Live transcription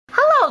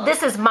Hello,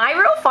 this is My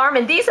Real Farm,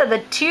 and these are the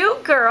 2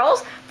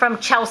 girls from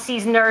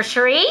Chelseys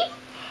Nursery.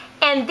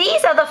 And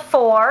these are the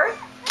 4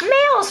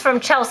 males from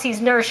Chelseys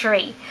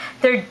Nursery.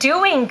 They're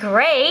doing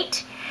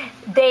great.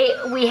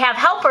 We have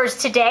helpers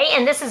today,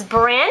 and this is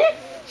Bryn.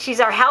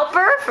 She's our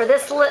helper for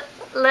this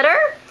litter.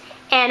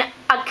 And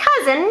a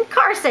cousin,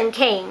 Carson,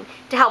 came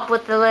to help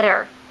with the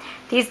litter.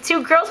 These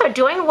 2 girls are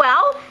doing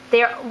well.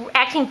 They're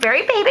acting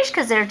very babish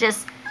because they're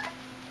just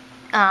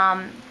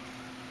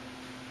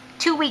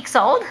 2 weeks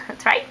old.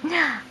 That's right.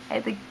 I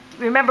think,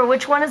 remember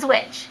which one is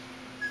which.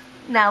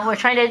 Now we're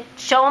trying to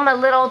show them a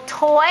little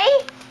toy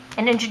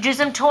and introduce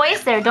them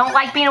toys. They don't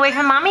like being away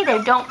from mommy.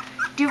 They don't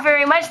do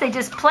very much. They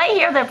just play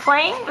here. They're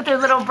playing with their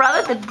little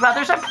brother. The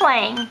brothers are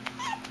playing.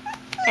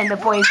 And the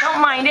boys don't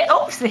mind it.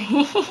 Oops.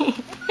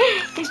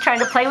 He's trying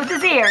to play with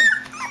his ear.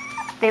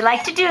 They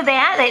like to do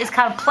that. It's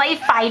called play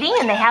fighting,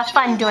 and they have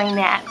fun doing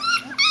that.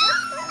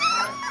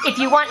 If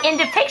you want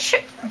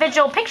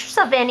individual pictures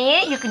of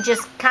any, you can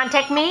just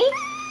contact me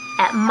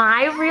at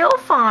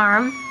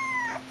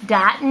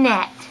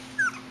myrealfarm.net.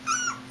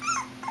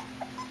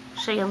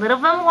 Show you a little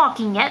of them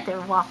walking yet. They're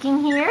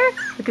walking here.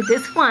 Look at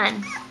this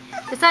one.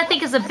 This, I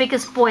think, is the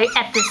biggest boy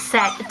at this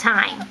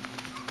time.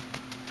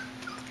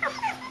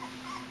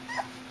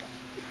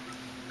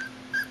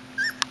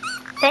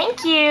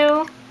 Thank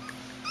you.